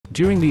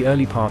During the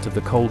early part of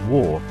the Cold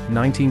War,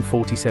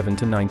 1947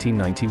 to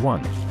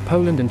 1991,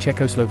 Poland and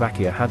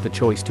Czechoslovakia had the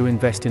choice to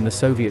invest in the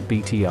Soviet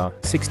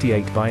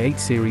BTR-60 8x8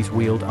 series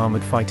wheeled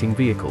armored fighting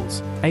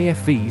vehicles,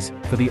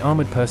 AFVs, for the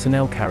Armored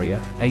Personnel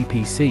Carrier,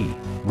 APC,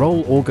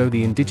 role or go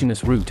the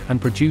indigenous route and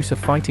produce a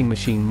fighting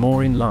machine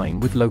more in line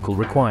with local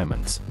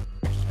requirements.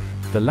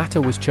 The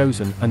latter was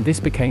chosen, and this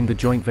became the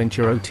joint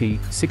venture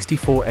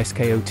OT-64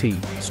 SKOT,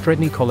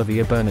 Stredni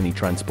Kolovy Obrneny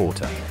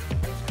Transporter.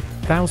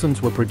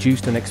 Thousands were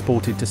produced and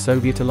exported to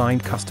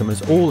Soviet-aligned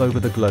customers all over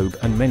the globe,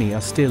 and many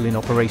are still in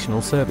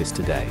operational service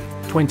today.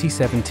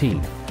 2017.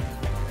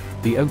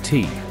 The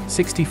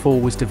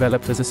OT-64 was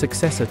developed as a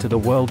successor to the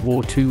World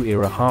War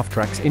II-era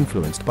half-tracks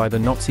influenced by the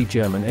Nazi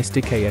German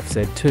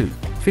SKFZ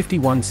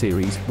 51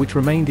 series, which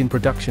remained in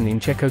production in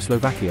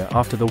Czechoslovakia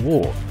after the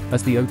war,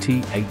 as the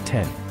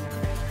OT-810.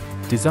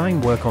 Design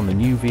work on the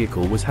new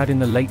vehicle was had in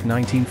the late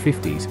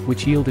 1950s,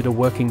 which yielded a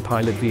working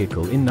pilot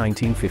vehicle in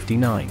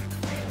 1959.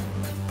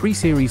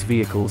 Pre-series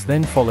vehicles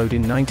then followed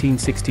in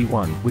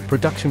 1961, with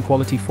production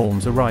quality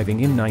forms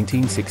arriving in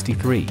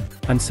 1963,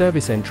 and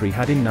service entry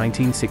had in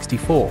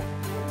 1964.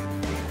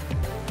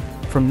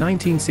 From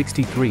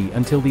 1963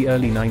 until the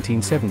early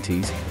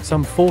 1970s,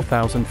 some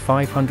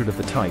 4,500 of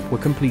the type were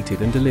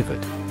completed and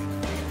delivered.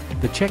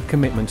 The Czech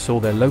commitment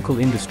saw their local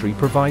industry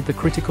provide the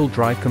critical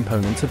drive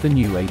components of the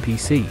new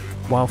APC,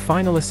 while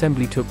final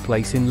assembly took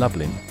place in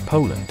Lublin,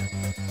 Poland.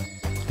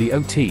 The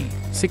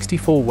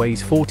OT-64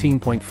 weighs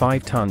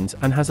 14.5 tons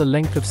and has a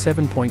length of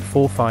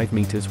 7.45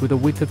 meters with a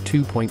width of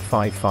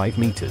 2.55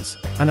 meters,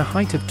 and a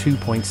height of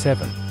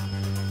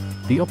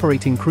 2.7. The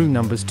operating crew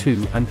numbers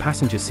 2 and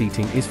passenger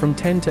seating is from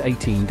 10 to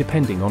 18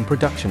 depending on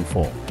production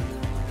form.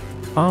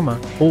 Armor,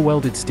 or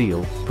welded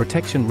steel,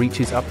 protection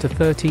reaches up to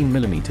 13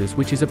 mm,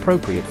 which is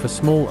appropriate for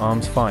small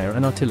arms fire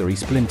and artillery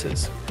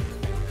splinters.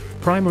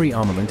 Primary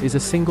armament is a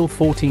single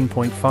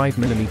 14.5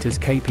 mm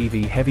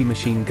KPV heavy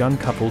machine gun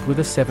coupled with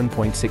a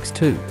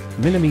 7.62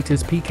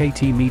 mm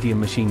PKT medium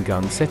machine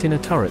gun set in a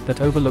turret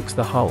that overlooks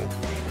the hull.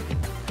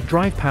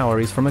 Drive power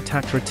is from a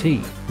Tatra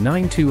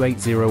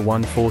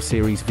T928014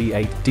 series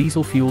V8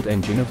 diesel-fueled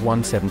engine of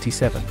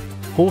 177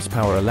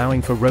 horsepower,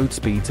 allowing for road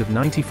speeds of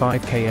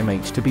 95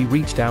 km/h to be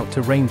reached out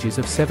to ranges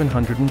of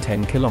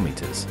 710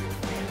 km.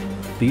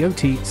 The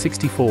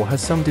OT-64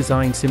 has some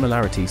design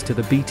similarities to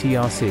the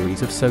BTR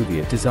series of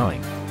Soviet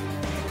design.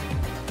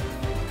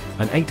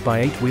 An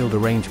 8x8 wheeled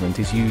arrangement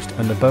is used,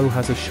 and the bow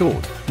has a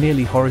short,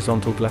 nearly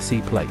horizontal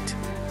glacis plate.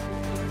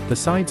 The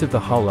sides of the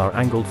hull are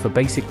angled for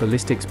basic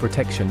ballistics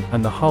protection,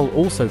 and the hull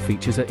also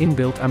features an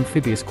inbuilt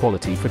amphibious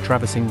quality for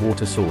traversing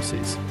water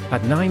sources,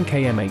 at 9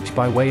 km/h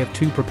by way of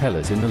two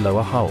propellers in the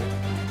lower hull.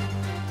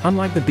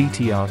 Unlike the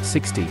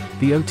BTR-60,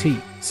 the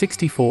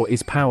OT-64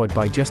 is powered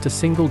by just a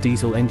single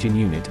diesel engine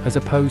unit as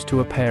opposed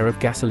to a pair of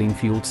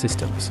gasoline-fueled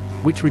systems,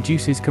 which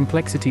reduces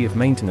complexity of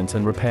maintenance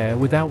and repair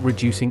without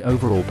reducing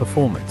overall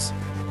performance.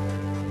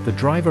 The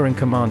driver and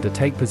commander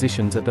take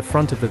positions at the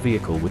front of the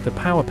vehicle with the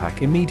power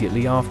pack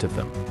immediately aft of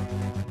them.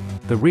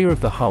 The rear of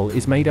the hull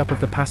is made up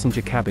of the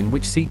passenger cabin,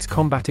 which seats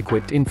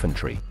combat-equipped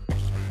infantry.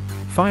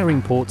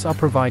 Firing ports are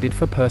provided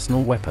for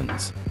personal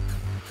weapons.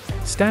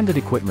 Standard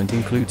equipment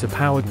includes a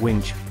powered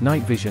winch,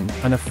 night vision,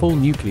 and a full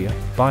nuclear,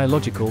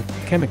 biological,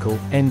 chemical,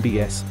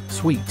 NBS,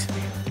 suite.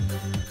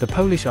 The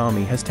Polish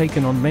Army has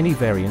taken on many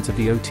variants of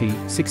the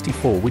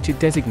OT-64, which it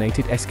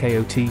designated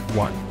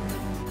SKOT-1.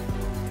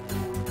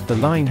 The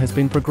line has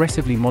been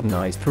progressively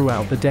modernized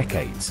throughout the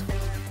decades.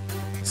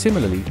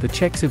 Similarly, the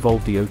Czechs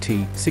evolved the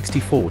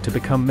OT-64 to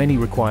become many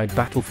required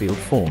battlefield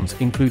forms,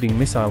 including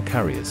missile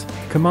carriers,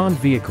 command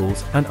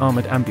vehicles, and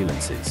armored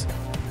ambulances.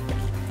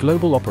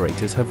 Global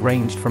operators have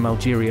ranged from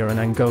Algeria and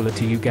Angola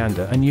to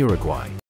Uganda and Uruguay.